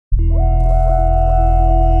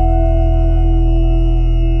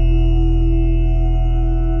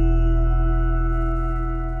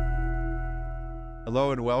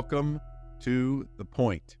welcome to The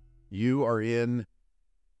Point. You are in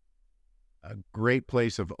a great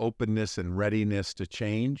place of openness and readiness to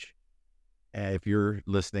change. If you're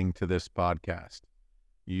listening to this podcast,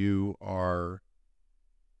 you are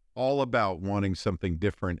all about wanting something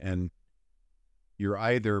different, and you're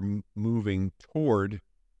either moving toward,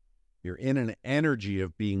 you're in an energy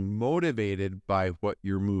of being motivated by what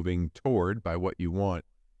you're moving toward, by what you want,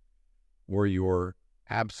 or you're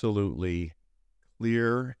absolutely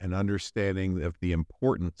clear and understanding of the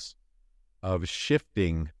importance of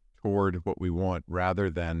shifting toward what we want rather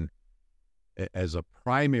than as a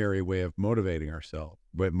primary way of motivating ourselves,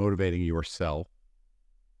 but motivating yourself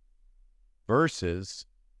versus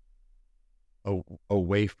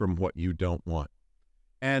away from what you don't want.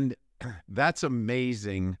 And that's an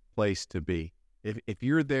amazing place to be. If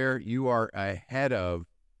you're there, you are ahead of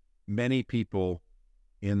many people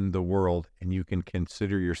in the world, and you can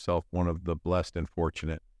consider yourself one of the blessed and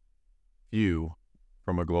fortunate few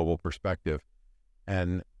from a global perspective.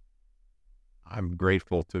 And I'm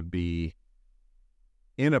grateful to be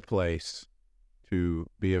in a place to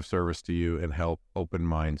be of service to you and help open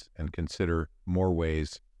minds and consider more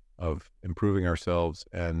ways of improving ourselves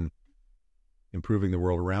and improving the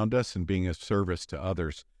world around us and being of service to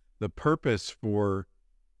others. The purpose for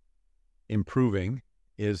improving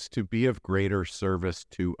is to be of greater service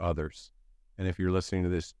to others. And if you're listening to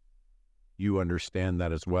this, you understand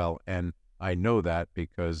that as well. And I know that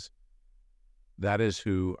because that is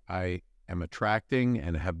who I am attracting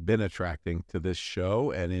and have been attracting to this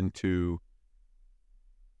show and into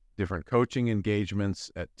different coaching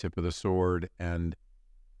engagements at Tip of the Sword. And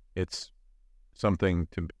it's something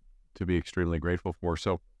to be extremely grateful for.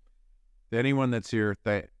 So to anyone that's here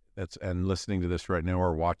that's and listening to this right now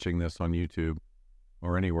or watching this on YouTube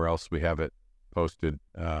or anywhere else we have it posted,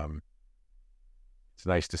 it's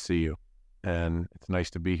nice to see you, and it's nice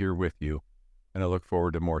to be here with you, and I look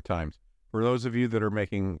forward to more times. For those of you that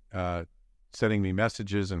are sending me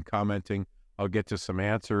messages and commenting, I'll get to some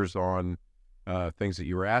answers on things that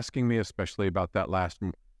you were asking me, especially about that last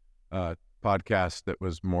podcast that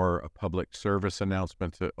was more a public service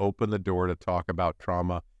announcement to open the door to talk about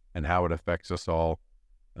trauma and how it affects us all.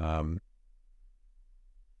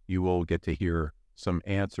 You will get to hear some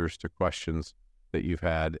answers to questions that you've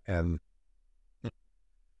had. And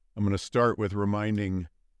I'm going to start with reminding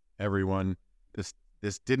everyone,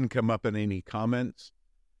 this didn't come up in any comments,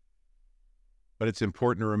 but it's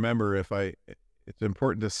important to remember it's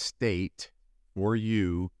important to state for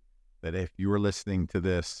you that if you are listening to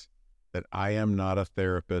this, that I am not a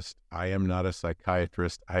therapist. I am not a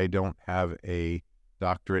psychiatrist. I don't have a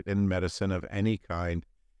doctorate in medicine of any kind.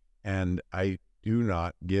 And I do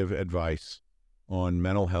not give advice on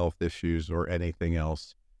mental health issues or anything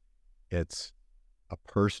else. It's a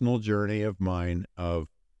personal journey of mine of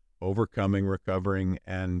overcoming, recovering,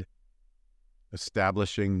 and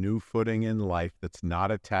establishing new footing in life that's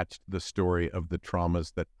not attached to the story of the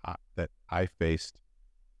traumas that I faced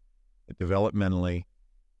developmentally.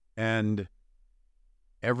 And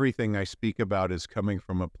everything I speak about is coming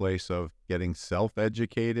from a place of getting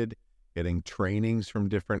self-educated, getting trainings from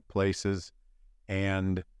different places,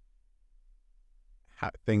 and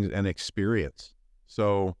things and experience.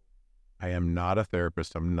 So I am not a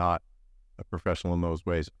therapist. I'm not a professional in those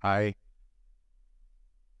ways.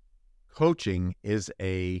 Coaching is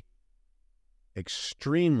a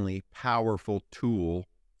extremely powerful tool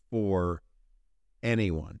for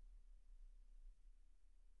anyone.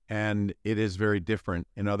 And it is very different.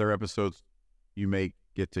 In other episodes, you may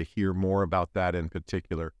get to hear more about that in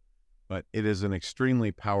particular, but it is an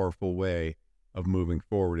extremely powerful way of moving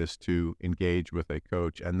forward is to engage with a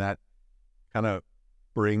coach. And that kind of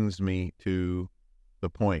brings me to the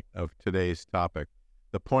point of today's topic.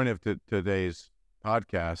 The point of today's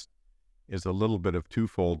podcast is a little bit of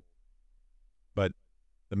twofold, but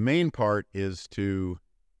the main part is to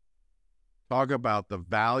talk about the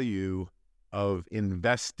value of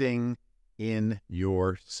investing in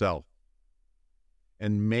yourself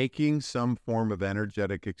and making some form of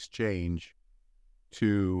energetic exchange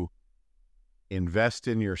to invest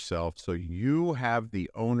in yourself so you have the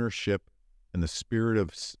ownership and the spirit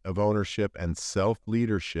of ownership and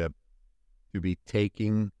self-leadership to be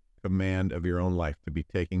taking command of your own life, to be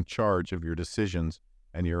taking charge of your decisions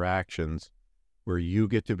and your actions, where you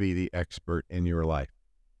get to be the expert in your life.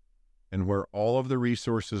 And where all of the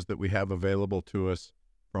resources that we have available to us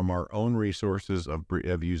from our own resources of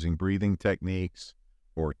using breathing techniques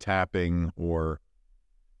or tapping or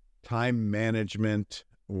time management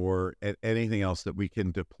or anything else that we can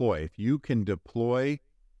deploy. If you can deploy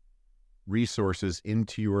resources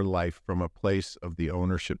into your life from a place of the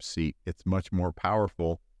ownership seat, it's much more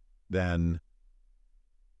powerful than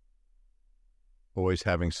always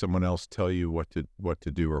having someone else tell you what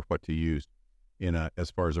to do or what to use as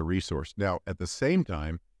far as a resource. Now, at the same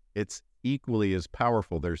time, it's equally as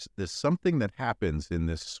powerful. There's something that happens in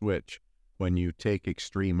this switch when you take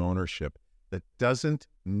extreme ownership that doesn't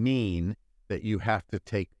mean that you have to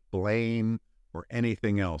take blame or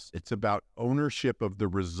anything else. It's about ownership of the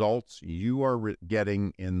results you are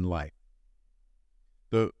getting in life.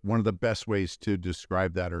 One of the best ways to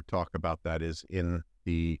describe that or talk about that is in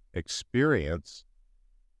the experience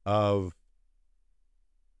of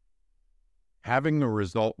having a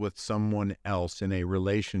result with someone else in a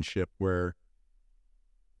relationship where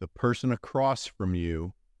the person across from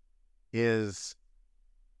you is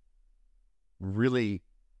really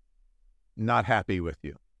not happy with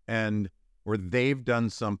you, and or they've done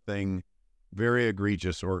something very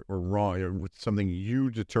egregious or wrong, or with something you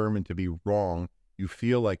determined to be wrong. You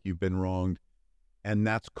feel like you've been wronged, and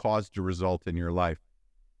that's caused a result in your life.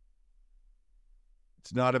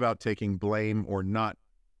 It's not about taking blame or not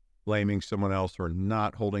blaming someone else or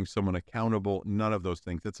not holding someone accountable, none of those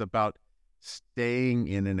things. It's about staying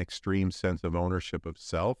in an extreme sense of ownership of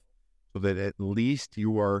self so that at least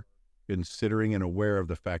you are considering and aware of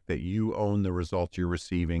the fact that you own the results you're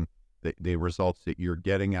receiving, the results that you're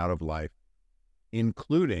getting out of life,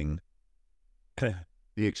 including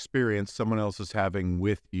the experience someone else is having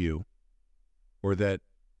with you or that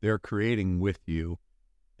they're creating with you.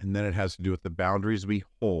 And then it has to do with the boundaries we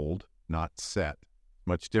hold, not set.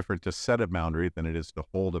 Much different to set a boundary than it is to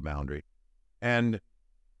hold a boundary. And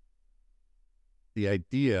the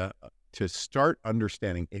idea to start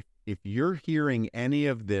understanding, if you're hearing any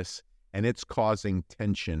of this and it's causing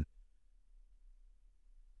tension,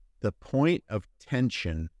 the point of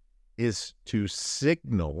tension is to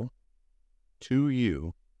signal to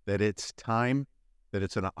you that it's time, that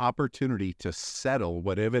it's an opportunity to settle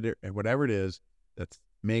whatever it is that's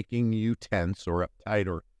making you tense or uptight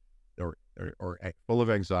or full of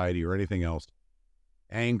anxiety or anything else,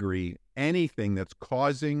 angry, anything that's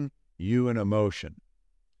causing you an emotion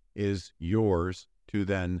is yours to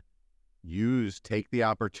then take the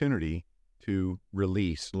opportunity to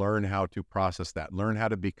release, learn how to process that, learn how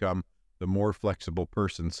to become the more flexible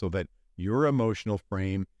person so that your emotional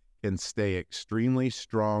frame can stay extremely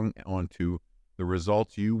strong onto the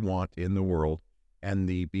results you want in the world and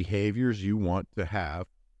the behaviors you want to have,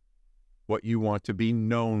 what you want to be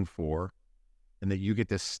known for, and that you get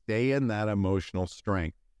to stay in that emotional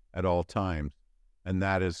strength at all times. And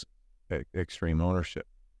that is extreme ownership.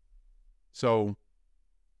 So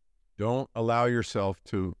don't allow yourself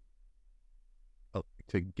to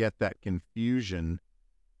get that confusion,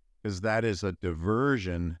 because that is a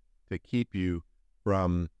diversion to keep you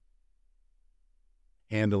from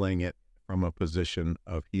handling it from a position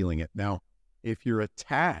of healing it. Now, if you're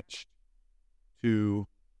attached to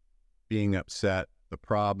being upset, the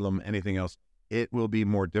problem, anything else, it will be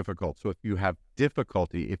more difficult. So if you have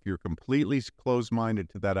difficulty, if you're completely closed-minded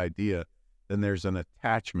to that idea, then there's an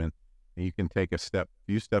attachment, and you can take a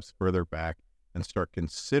few steps further back and start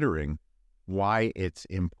considering why it's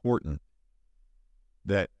important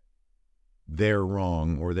that they're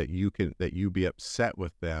wrong or that you be upset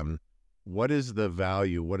with them. What is the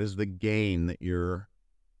value? What is the gain that you're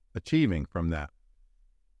achieving from that?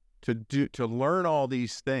 To learn all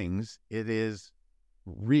these things, it is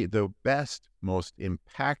the best, most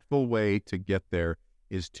impactful way to get there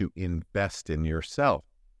is to invest in yourself.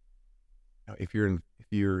 Now, if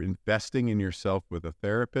you're investing in yourself with a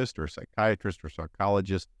therapist or a psychiatrist or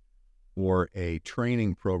psychologist or a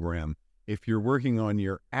training program, if you're working on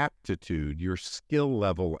your aptitude, your skill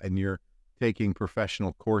level, and you're taking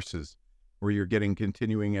professional courses or you're getting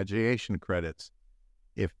continuing education credits,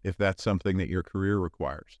 if that's something that your career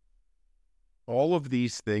requires. All of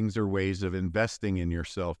these things are ways of investing in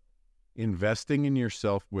yourself. Investing in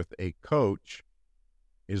yourself with a coach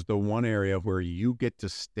is the one area where you get to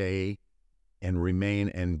stay and remain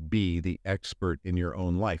and be the expert in your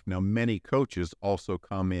own life. Now, many coaches also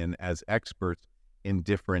come in as experts in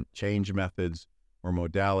different change methods or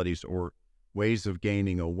modalities or ways of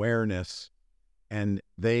gaining awareness, and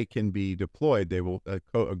they can be deployed.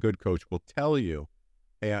 A good coach will tell you,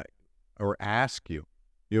 hey, or ask you,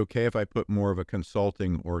 you okay if I put more of a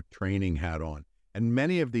consulting or training hat on? And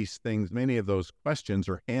many of these things, many of those questions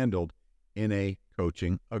are handled in a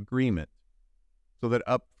coaching agreement. So that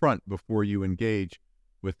up front, before you engage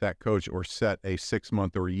with that coach or set a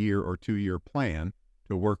 6-month or year or 2-year plan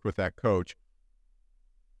to work with that coach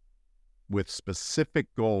with specific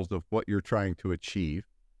goals of what you're trying to achieve,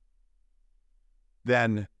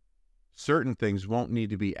 then certain things won't need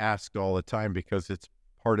to be asked all the time because it's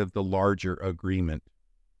part of the larger agreement.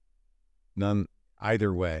 None,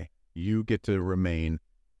 either way, you get to remain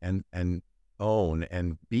and own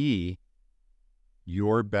and be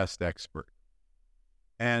your best expert.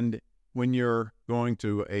 And when you're going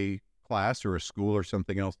to a class or a school or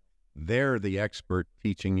something else, they're the expert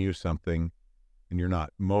teaching you something and you're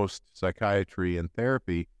not. Most psychiatry and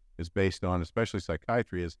therapy is based on, especially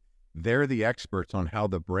psychiatry, is they're the experts on how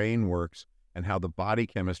the brain works and how the body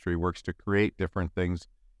chemistry works to create different things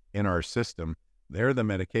in our system. They're the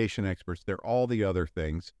medication experts. They're all the other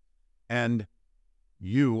things. And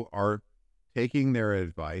you are taking their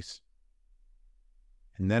advice.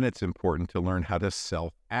 And then it's important to learn how to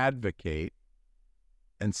self-advocate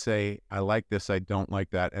and say, I like this, I don't like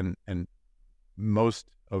that. And most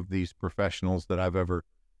of these professionals that I've ever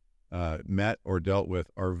met or dealt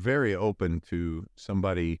with are very open to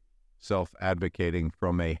somebody self-advocating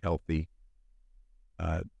from a healthy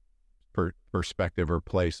perspective or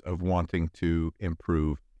place of wanting to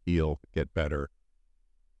improve, heal, get better.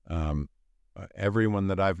 Everyone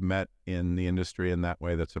that I've met in the industry in that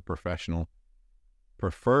way that's a professional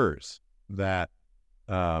prefers that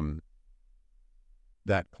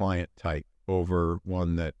that client type over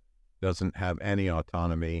one that doesn't have any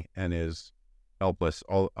autonomy and is helpless.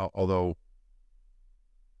 Although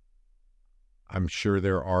I'm sure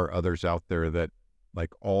there are others out there that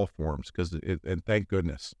like all forms, and thank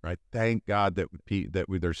goodness, right? Thank God that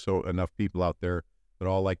there's so enough people out there that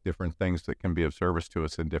all like different things that can be of service to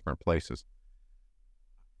us in different places.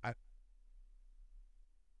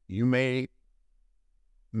 You may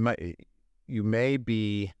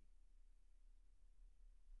be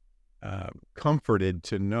comforted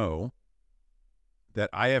to know that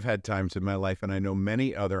I have had times in my life, and I know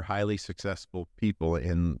many other highly successful people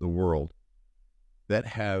in the world that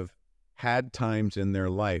have had times in their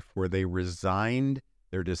life where they resigned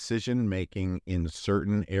their decision making in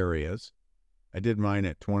certain areas. I did mine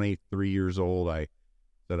at 23 years old. I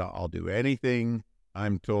said, I'll do anything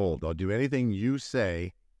I'm told. I'll do anything you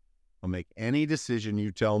say. I'll make any decision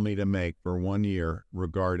you tell me to make for 1 year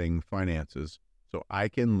regarding finances, so I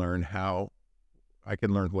can learn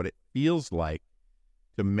what it feels like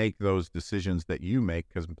to make those decisions that you make,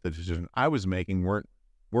 because the decisions I was making weren't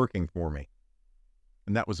working for me.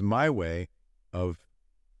 And that was my way of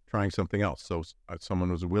trying something else. So someone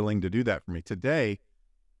was willing to do that for me. Today,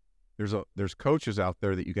 there's coaches out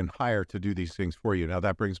there that you can hire to do these things for you. Now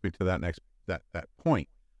that brings me to that point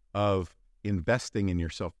of investing in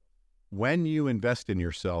yourself. When you invest in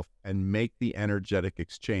yourself and make the energetic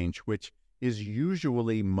exchange, which is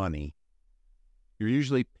usually money, you're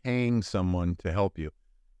usually paying someone to help you.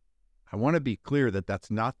 I want to be clear that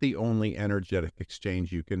that's not the only energetic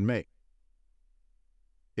exchange you can make.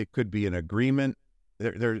 It could be an agreement.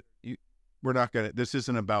 This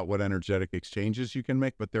isn't about what energetic exchanges you can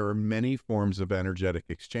make, but there are many forms of energetic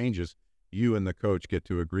exchanges. You and the coach get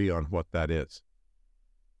to agree on what that is.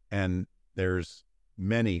 And there's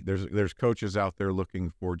coaches out there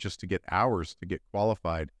looking for just to get hours to get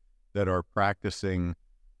qualified that are practicing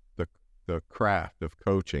the craft of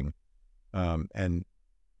coaching. And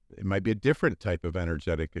it might be a different type of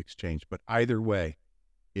energetic exchange, but either way,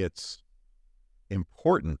 it's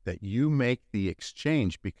important that you make the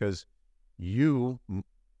exchange, because you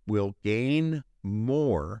will gain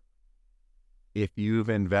more if you've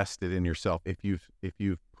invested in yourself. If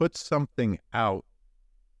you've put something out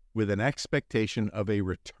with an expectation of a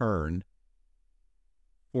return,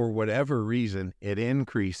 for whatever reason, it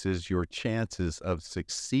increases your chances of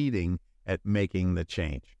succeeding at making the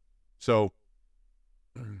change. So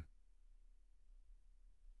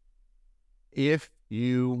if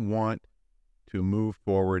you want to move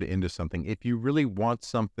forward into something, if you really want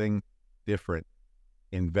something different,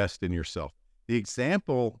 invest in yourself. The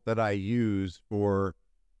example that I use for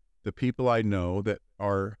the people I know that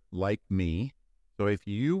are like me, so if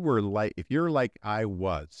you're like I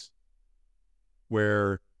was,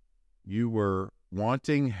 where you were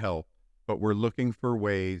wanting help, but were looking for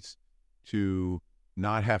ways to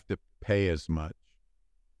not have to pay as much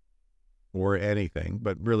or anything,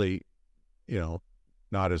 but really,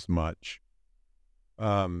 not as much.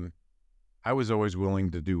 I was always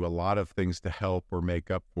willing to do a lot of things to help or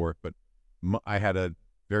make up for it, but I had a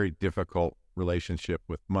very difficult relationship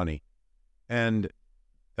with money. And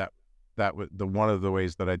that was one of the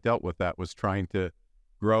ways that I dealt with that was trying to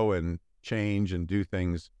grow and change and do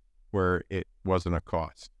things where it wasn't a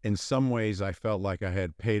cost. In some ways, I felt like I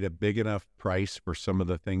had paid a big enough price for some of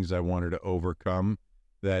the things I wanted to overcome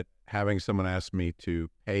that having someone ask me to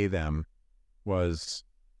pay them was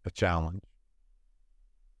a challenge.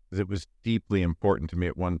 It was deeply important to me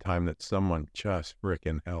at one time that someone just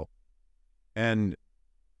frickin' help.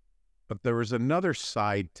 But there was another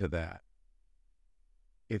side to that.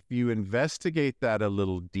 if you investigate that a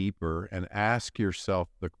little deeper and ask yourself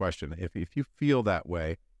the question, if you feel that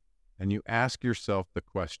way and you ask yourself the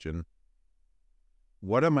question,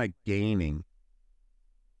 what am I gaining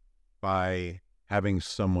by having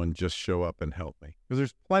someone just show up and help me? Because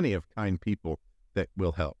there's plenty of kind people that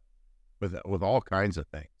will help with all kinds of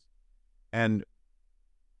things. And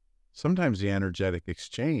sometimes the energetic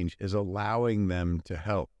exchange is allowing them to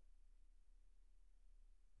help.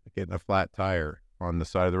 Like getting a flat tire on the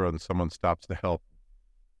side of the road and someone stops to help.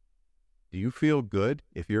 Do you feel good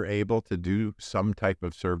if you're able to do some type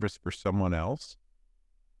of service for someone else?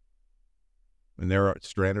 When they're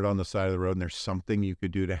stranded on the side of the road and there's something you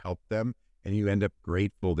could do to help them, and you end up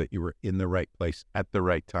grateful that you were in the right place at the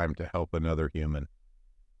right time to help another human,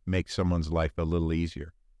 make someone's life a little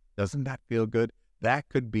easier. Doesn't that feel good? That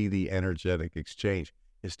could be the energetic exchange,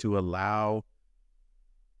 is to allow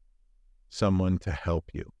someone to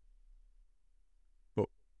help you. But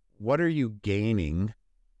what are you gaining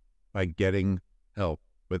by getting help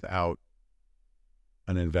without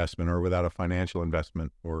an investment or without a financial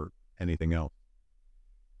investment or anything else?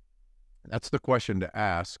 That's the question to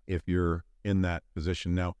ask if you're in that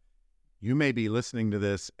position. Now, you may be listening to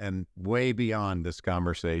this and way beyond this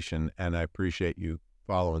conversation, and I appreciate you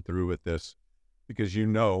following through with this, because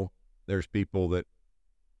there's people that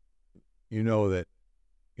that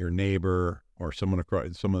your neighbor or someone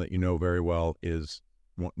that you know very well is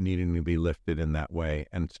needing to be lifted in that way,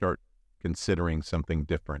 and start considering something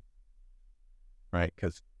different, right?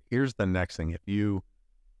 Because here's the next thing. If you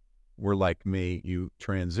were like me, you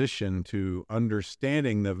transition to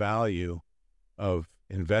understanding the value of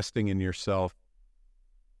investing in yourself.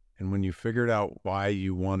 And when you figured out why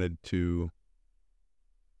you wanted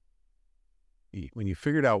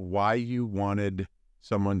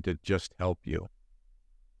someone to just help you,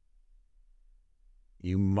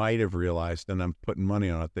 you might have realized, and I'm putting money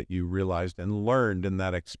on it, that you realized and learned in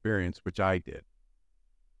that experience, which I did.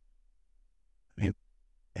 I mean,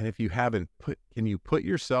 and if you haven't, can you put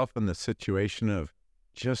yourself in the situation of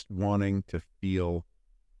just wanting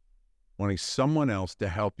someone else to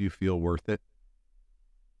help you feel worth it?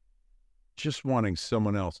 Just wanting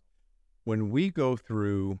someone else. If you go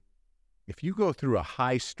through a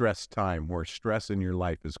high stress time where stress in your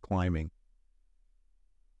life is climbing,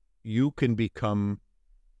 you can become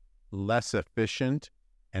less efficient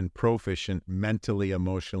and proficient mentally,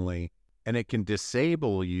 emotionally, and it can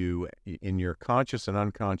disable you in your conscious and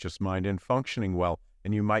unconscious mind in functioning well.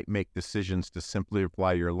 And you might make decisions to simply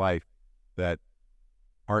apply your life that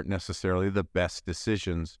aren't necessarily the best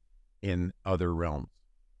decisions in other realms.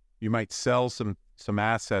 You might sell some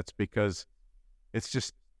assets because it's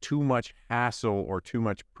just too much hassle or too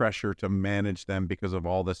much pressure to manage them because of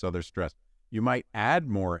all this other stress. You might add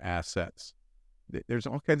more assets. There's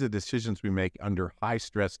all kinds of decisions we make under high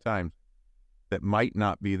stress times that might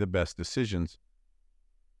not be the best decisions.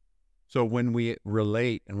 So when we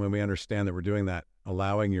relate and when we understand that we're doing that,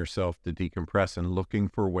 allowing yourself to decompress and looking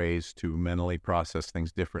for ways to mentally process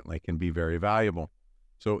things differently can be very valuable.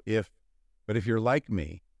 But if you're like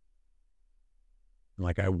me,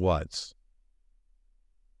 like I was,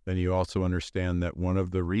 then you also understand that one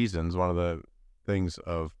of the things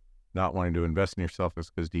of not wanting to invest in yourself is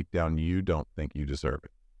because deep down you don't think you deserve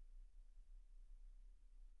it.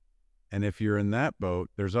 And if you're in that boat,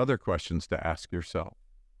 there's other questions to ask yourself.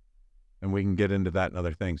 And we can get into that and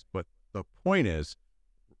other things. But the point is,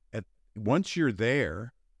 once you're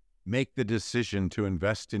there, make the decision to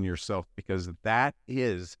invest in yourself, because that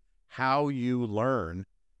is how you learn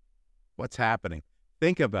what's happening.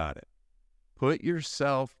 Think about it. Can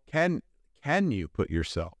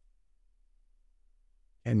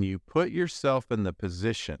you put yourself in the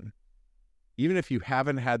position, even if you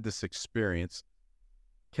haven't had this experience,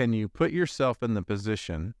 can you put yourself in the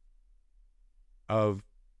position of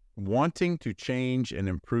wanting to change and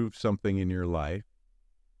improve something in your life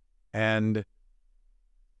and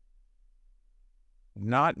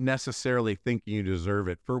not necessarily thinking you deserve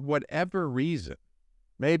it for whatever reason?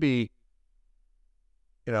 Maybe,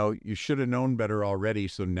 you should have known better already,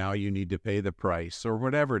 so now you need to pay the price, or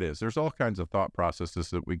whatever it is. There's all kinds of thought processes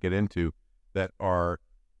that we get into that are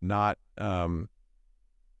not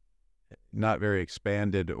very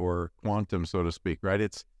expanded or quantum, so to speak, right?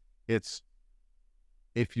 It's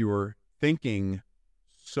if you're thinking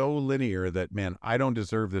so linear that, man, I don't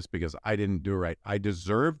deserve this because I didn't do it right. I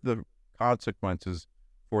deserve the consequences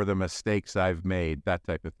for the mistakes I've made, that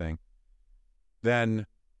type of thing. Then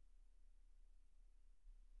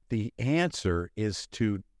the answer is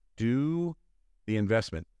to do the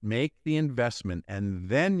investment, make the investment, and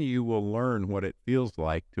then you will learn what it feels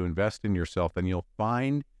like to invest in yourself, and you'll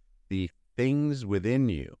find the things within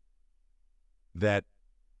you that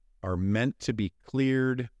are meant to be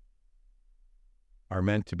cleared, are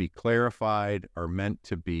meant to be clarified, are meant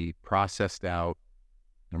to be processed out,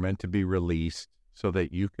 are meant to be released so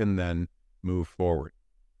that you can then move forward.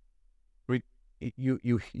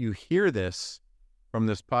 You hear this from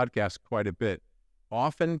this podcast quite a bit.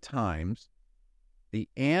 Oftentimes, the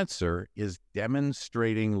answer is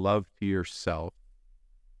demonstrating love to yourself,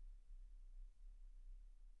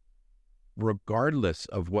 regardless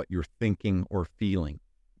of what you're thinking or feeling.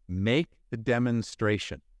 Make the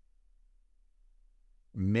demonstration.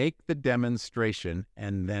 Make the demonstration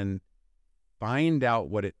and then find out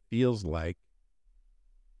what it feels like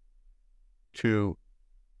to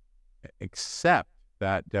accept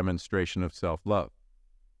that demonstration of self-love.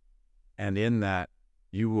 And in that,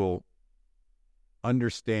 you will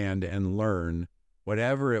understand and learn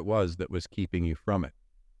whatever it was that was keeping you from it.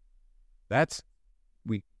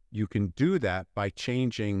 You can do that by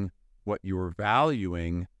changing what you're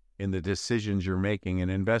valuing in the decisions you're making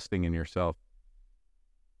and investing in yourself.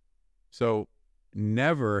 So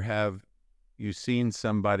never have you seen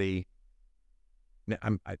somebody,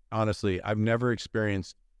 honestly, I've never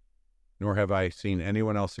experienced, nor have I seen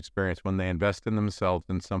anyone else experience, when they invest in themselves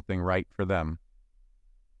in something right for them.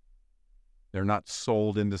 They're not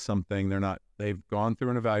sold into something. They've gone through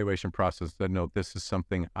an evaluation process that, no, this is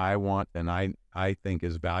something I want and I think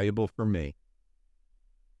is valuable for me.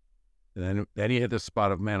 And then you hit the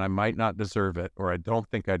spot of, man, I might not deserve it, or I don't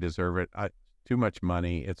think I deserve it. Too much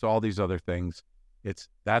money. It's all these other things.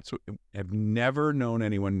 I've never known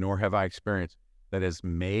anyone, nor have I experienced, that has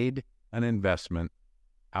made an investment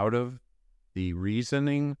out of the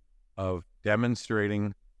reasoning of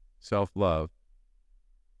demonstrating self-love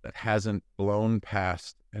that hasn't blown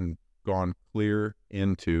past and gone clear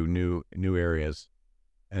into new areas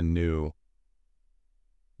and new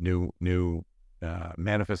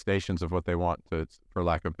manifestations of what they want to, for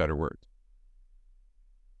lack of better words.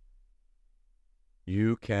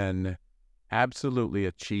 You can absolutely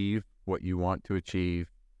achieve what you want to achieve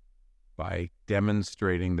by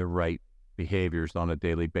demonstrating the right behaviors on a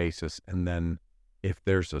daily basis. And then if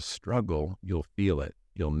there's a struggle, you'll feel it,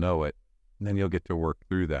 you'll know it, and then you'll get to work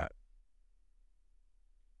through that.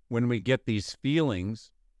 When we get these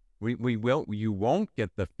feelings, you won't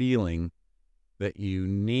get the feeling that you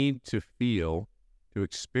need to feel to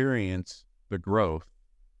experience the growth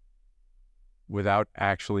without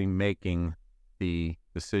actually making the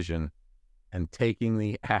decision and taking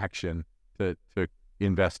the action to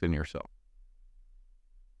invest in yourself.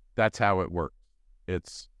 That's how it works.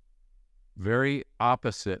 It's very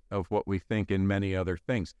opposite of what we think in many other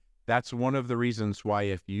things. That's one of the reasons why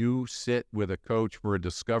if you sit with a coach for a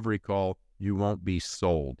discovery call, you won't be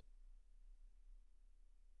sold.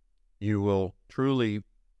 You will truly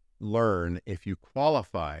learn if you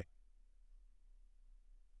qualify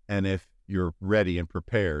and if you're ready and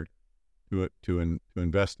prepared to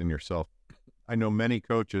invest in yourself. I know many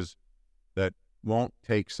coaches that won't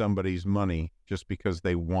take somebody's money just because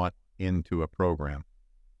they want into a program.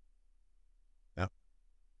 Now,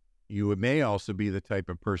 you may also be the type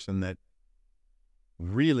of person that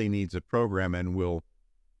really needs a program and will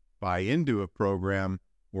buy into a program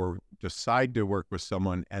or decide to work with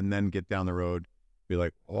someone and then get down the road, be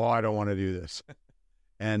like, oh, I don't want to do this.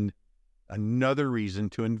 And another reason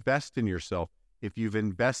to invest in yourself. If you've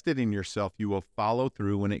invested in yourself, you will follow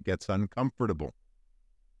through when it gets uncomfortable.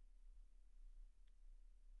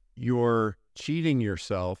 You're cheating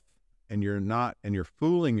yourself and you're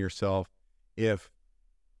fooling yourself if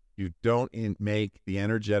you don't make the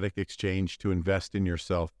energetic exchange to invest in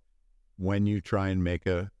yourself when you try and make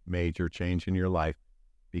a major change in your life.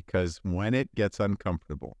 Because when it gets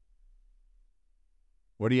uncomfortable,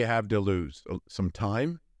 what do you have to lose? Some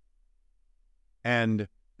time? And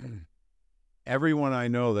everyone I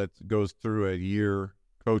know that goes through a year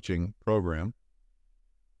coaching program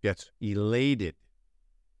gets elated,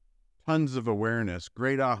 tons of awareness,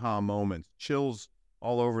 great aha moments, chills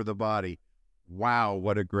all over the body. Wow,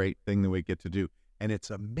 what a great thing that we get to do. And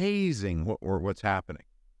it's amazing what's happening.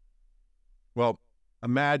 Well,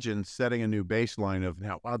 imagine setting a new baseline of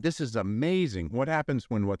now, wow, this is amazing. What happens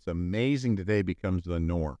when what's amazing today becomes the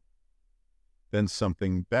norm? Then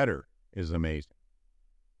something better is amazing.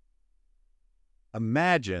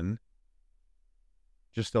 Imagine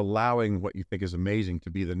just allowing what you think is amazing to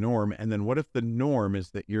be the norm. And then what if the norm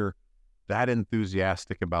is that you're that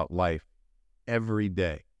enthusiastic about life every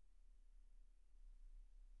day?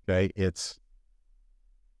 Okay, it's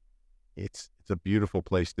a beautiful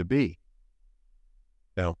place to be.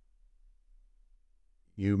 Now,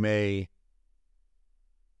 you may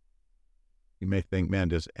You may think,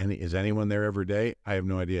 man, is anyone there every day? I have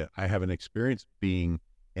no idea. I haven't experienced being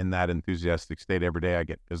in that enthusiastic state every day. I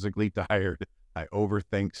get physically tired. I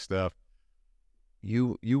overthink stuff.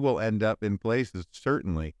 You will end up in places,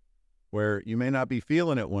 certainly, where you may not be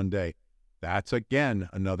feeling it one day. That's, again,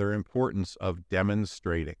 another importance of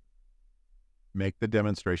demonstrating. Make the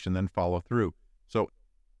demonstration, then follow through. So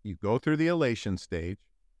you go through the elation stage,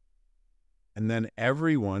 and then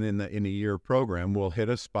everyone in a year program will hit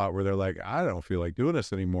a spot where they're like, I don't feel like doing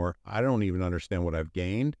this anymore. I don't even understand what I've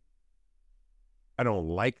gained. I don't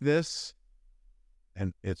like this.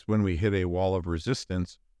 And it's when we hit a wall of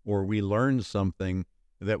resistance, or we learn something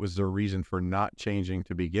that was the reason for not changing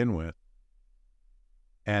to begin with,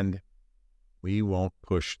 and we won't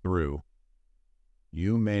push through.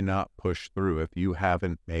 You may not push through if you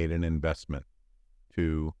haven't made an investment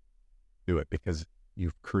to do it, because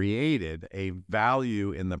you've created a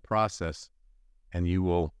value in the process, and you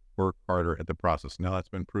will work harder at the process. Now, that's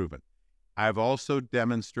been proven. I've also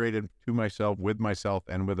demonstrated to myself, with myself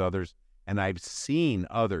and with others, and I've seen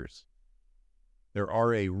others. There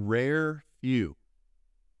are a rare few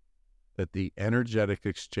that the energetic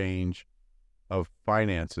exchange of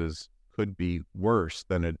finances could be worse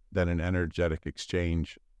than an energetic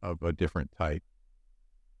exchange of a different type,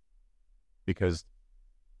 because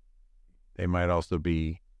they might also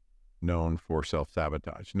be known for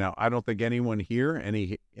self-sabotage. Now, I don't think anyone here,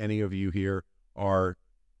 any of you here, are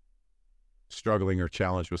struggling or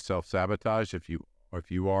challenged with self-sabotage. If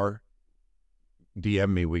you are, DM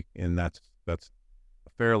me. And that's a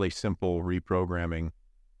fairly simple reprogramming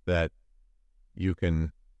that you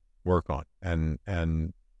can work on,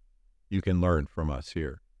 and you can learn from us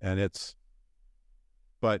here.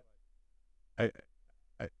 But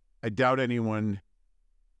I doubt anyone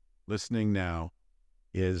listening now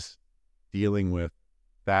is dealing with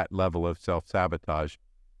that level of self-sabotage,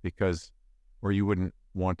 because, or you wouldn't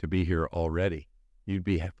want to be here already. You'd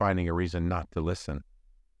be finding a reason not to listen.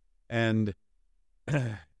 And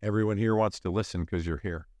everyone here wants to listen because you're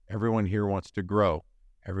here. Everyone here wants to grow.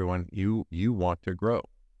 Everyone, you want to grow.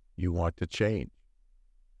 You want to change.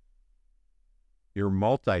 You're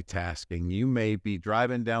multitasking. You may be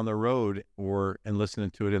driving down the road and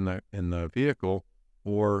listening to it in the vehicle,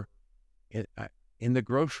 or in the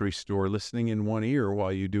grocery store, listening in one ear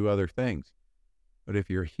while you do other things. But if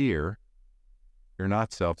you're here, you're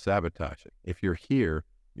not self-sabotaging. If you're here,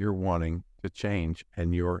 you're wanting to change,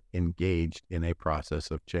 and you're engaged in a process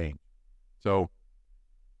of change. So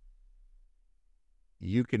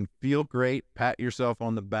you can feel great, pat yourself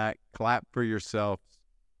on the back, clap for yourself,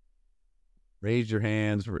 raise your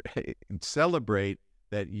hands, and celebrate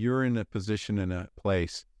that you're in a position, in a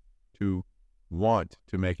place to want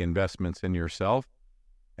to make investments in yourself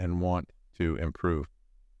and want to improve.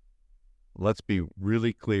 Let's be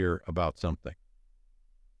really clear about something.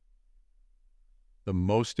 The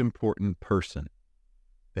most important person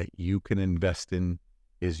that you can invest in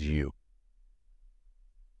is you.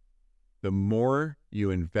 The more you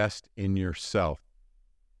invest in yourself,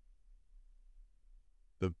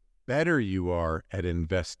 the better you are at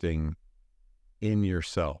investing in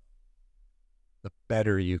yourself, the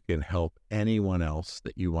better you can help anyone else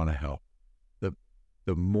that you want to help.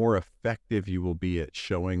 The more effective you will be at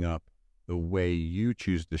showing up the way you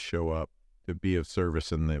choose to show up to be of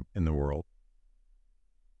service in the world.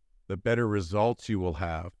 The better results you will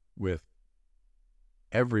have with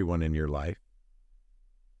everyone in your life,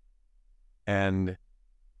 and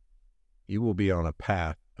you will be on a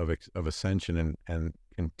path of ascension and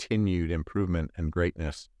continued improvement and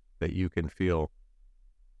greatness that you can feel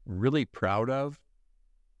really proud of.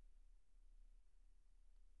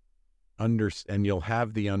 And you'll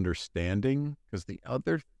have the understanding, because the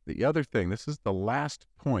other thing, this is the last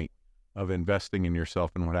point of investing in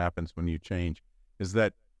yourself and what happens when you change, is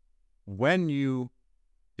that when you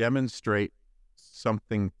demonstrate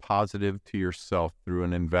something positive to yourself through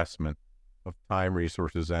an investment of time,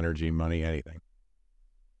 resources, energy, money, anything,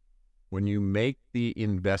 when you make the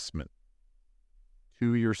investment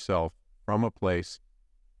to yourself from a place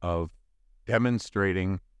of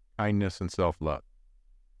demonstrating kindness and self-love,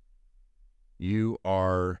 you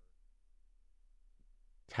are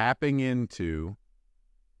tapping into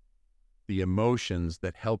the emotions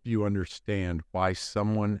that help you understand why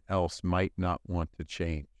someone else might not want to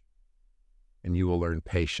change. And you will learn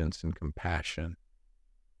patience and compassion,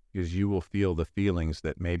 because you will feel the feelings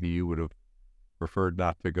that maybe you would have preferred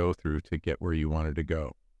not to go through to get where you wanted to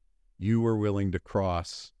go. You were willing to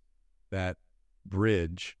cross that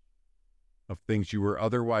bridge of things you were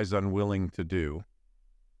otherwise unwilling to do,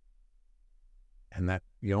 and that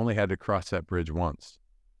you only had to cross that bridge once,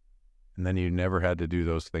 and then you never had to do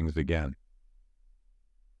those things again.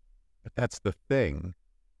 But that's the thing.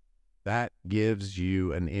 That gives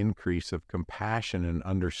you an increase of compassion and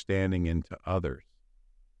understanding into others.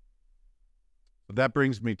 But that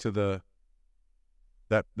brings me to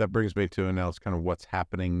now it's kind of what's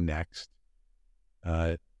happening next.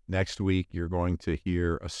 Next week, you're going to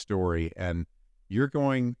hear a story, and you're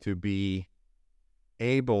going to be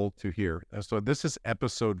able to hear. So this is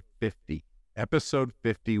episode 50. Episode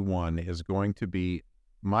 51 is going to be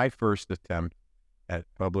my first attempt at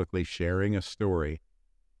publicly sharing a story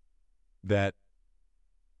that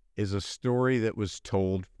is a story that was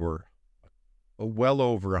told for well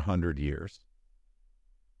over 100 years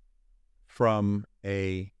from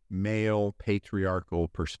a male patriarchal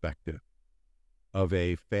perspective of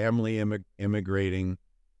a family immigrating,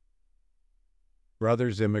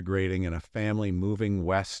 brothers immigrating, and a family moving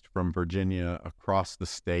west from Virginia across the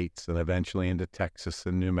states and eventually into Texas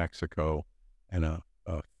and New Mexico, and a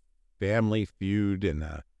family feud and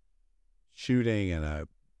a shooting and a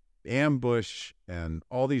ambush and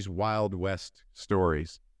all these Wild West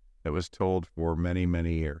stories that was told for many,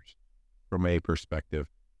 many years from a perspective.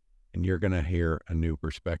 And you're going to hear a new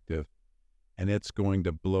perspective, and it's going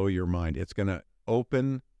to blow your mind. It's going to you're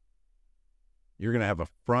going to have a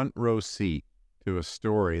front row seat to a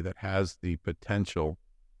story that has the potential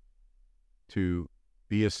to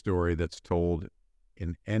be a story that's told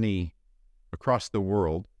across the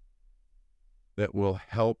world that will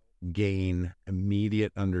help gain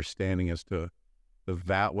immediate understanding as to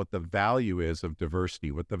what the value is of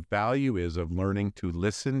diversity, what the value is of learning to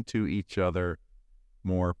listen to each other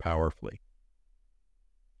more powerfully,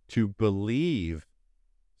 to believe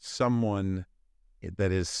someone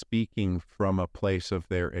that is speaking from a place of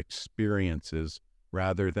their experiences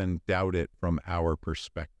rather than doubt it from our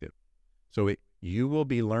perspective. So you will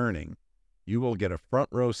be learning, you will get a front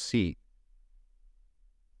row seat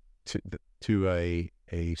to a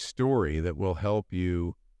story that will help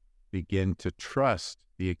you begin to trust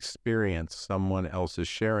the experience someone else is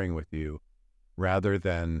sharing with you rather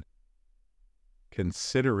than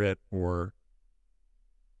consider it or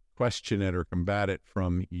question it or combat it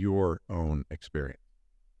from your own experience,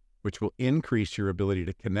 which will increase your ability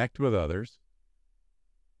to connect with others,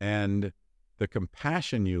 and the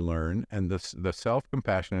compassion you learn and the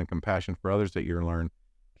self-compassion and compassion for others that you learn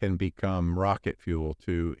can become rocket fuel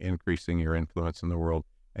to increasing your influence in the world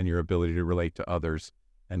and your ability to relate to others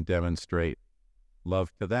and demonstrate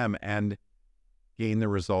love to them and gain the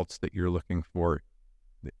results that you're looking for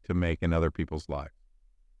to make in other people's lives.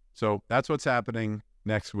 So that's what's happening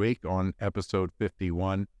next week on episode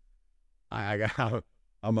 51. I'm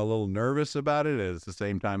a little nervous about it. At the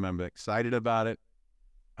same time, I'm excited about it.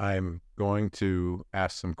 I'm going to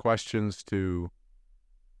ask some questions to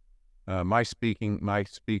my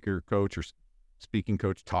speaker coach or speaking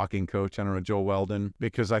coach, talking coach, I don't know, Joel Weldon,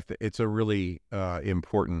 because it's a really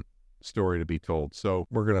important story to be told. So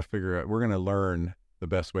we're going to learn the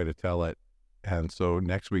best way to tell it. And so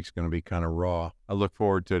next week's going to be kind of raw. I look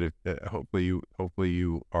forward to it. Hopefully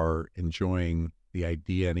you are enjoying the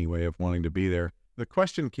idea anyway of wanting to be there. The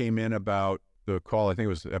question came in about the call, I think it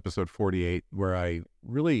was episode 48, where I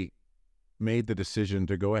really made the decision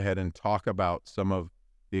to go ahead and talk about some of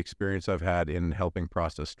the experience I've had in helping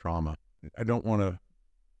process trauma. I don't want to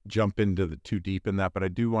jump into too deep in that, but I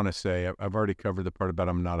do want to say I've already covered the part about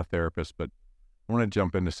I'm not a therapist, but I want to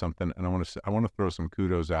jump into something, and I want to throw some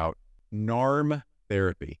kudos out. NARM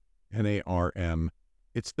therapy, NARM,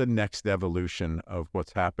 it's the next evolution of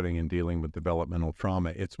what's happening in dealing with developmental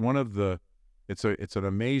trauma. It's an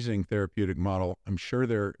amazing therapeutic model. I'm sure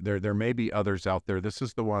there may be others out there. This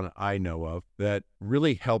is the one I know of that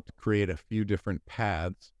really helped create a few different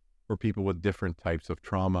paths for people with different types of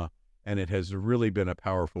trauma, and it has really been a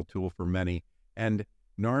powerful tool for many. And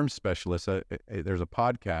NARM specialists, there's a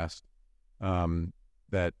podcast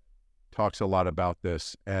that talks a lot about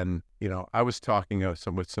this. And, I was talking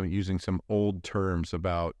using some old terms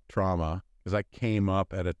about trauma because I came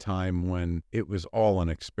up at a time when it was all an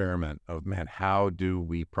experiment of, man, how do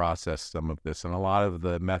we process some of this? And a lot of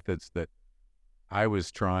the methods that I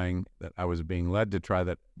was trying, that I was being led to try,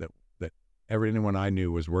 that everyone I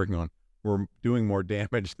knew was working on, were doing more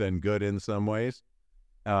damage than good in some ways.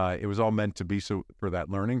 It was all meant to be so for that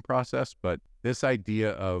learning process. But this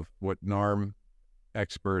idea of what NARM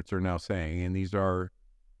experts are now saying, and these are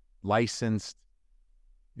licensed,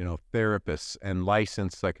 therapists and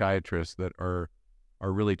licensed psychiatrists that are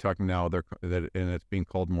really talking now, and it's being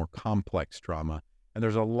called more complex trauma. And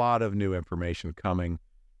there's a lot of new information coming.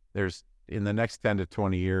 There's, in the next 10 to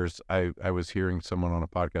 20 years, I was hearing someone on a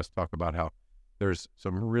podcast talk about how there's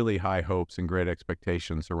some really high hopes and great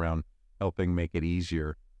expectations around helping make it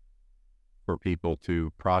easier for people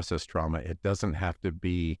to process trauma. It doesn't have to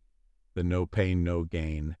be the no pain, no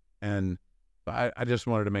gain. And I just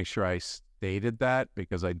wanted to make sure I stated that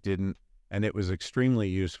because I didn't, and it was extremely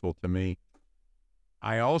useful to me.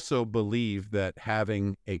 I also believe that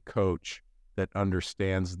having a coach that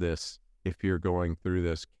understands this, if you're going through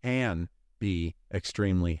this, can be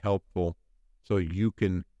extremely helpful so you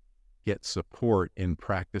can get support in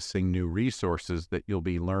practicing new resources that you'll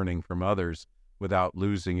be learning from others without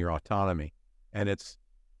losing your autonomy. And it's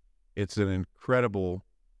an incredible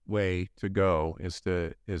way to go is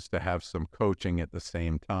to have some coaching at the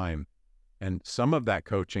same time. And some of that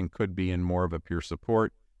coaching could be in more of a peer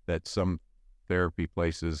support that some therapy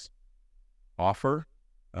places offer,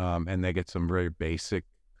 and they get some very basic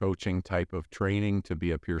coaching type of training to be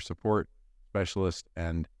a peer support specialist,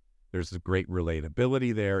 and there's a great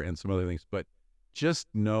relatability there and some other things. But just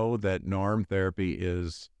know that NARM therapy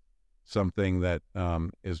is something that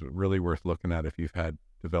is really worth looking at if you've had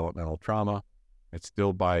developmental trauma. It's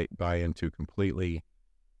still buy into completely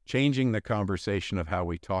changing the conversation of how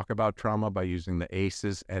we talk about trauma by using the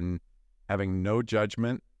ACEs and having no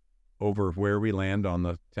judgment over where we land on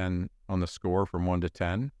the score from 1 to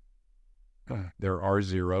 10. There are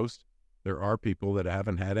zeros. There are people that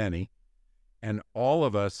haven't had any. And all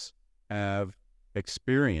of us have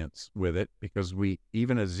experience with it because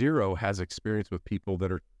even a 0 has experience with people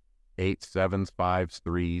that are 8s, 7s, 5s,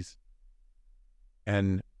 3s.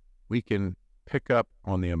 And we can pick up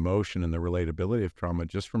on the emotion and the relatability of trauma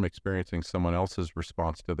just from experiencing someone else's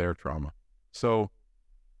response to their trauma. So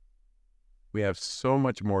we have so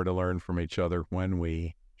much more to learn from each other when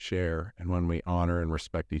we share and when we honor and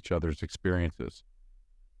respect each other's experiences.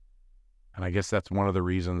 And I guess that's one of the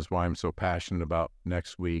reasons why I'm so passionate about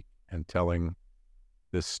next week and telling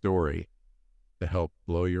this story to help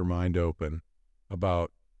blow your mind open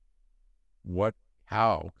about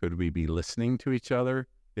how could we be listening to each other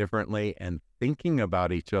differently and thinking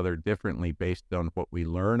about each other differently based on what we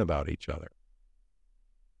learn about each other.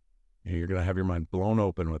 You're going to have your mind blown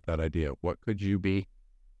open with that idea. What could you be?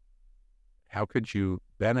 How could you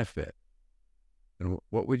benefit? And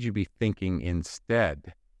what would you be thinking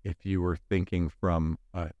instead if you were thinking from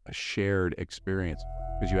a shared experience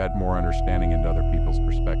because you had more understanding into other people's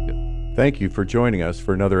perspective? Thank you for joining us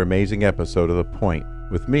for another amazing episode of The Point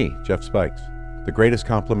with me, Jeff Spikes. The greatest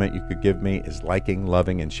compliment you could give me is liking,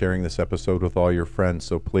 loving, and sharing this episode with all your friends.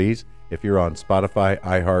 So please, if you're on Spotify,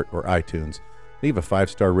 iHeart, or iTunes, leave a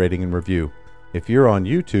 5-star rating and review. If you're on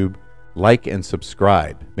YouTube, like and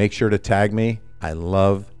subscribe. Make sure to tag me. I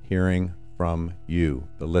love hearing from you,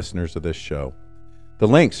 the listeners of this show. The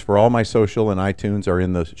links for all my social and iTunes are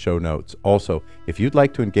in the show notes. Also, if you'd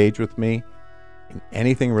like to engage with me in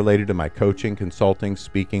anything related to my coaching, consulting,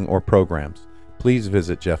 speaking, or programs, please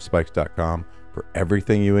visit jeffspikes.com for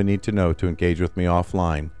everything you would need to know to engage with me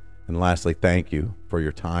offline. And lastly, thank you for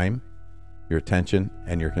your time, your attention,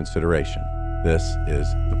 and your consideration. This is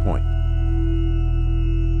The Point.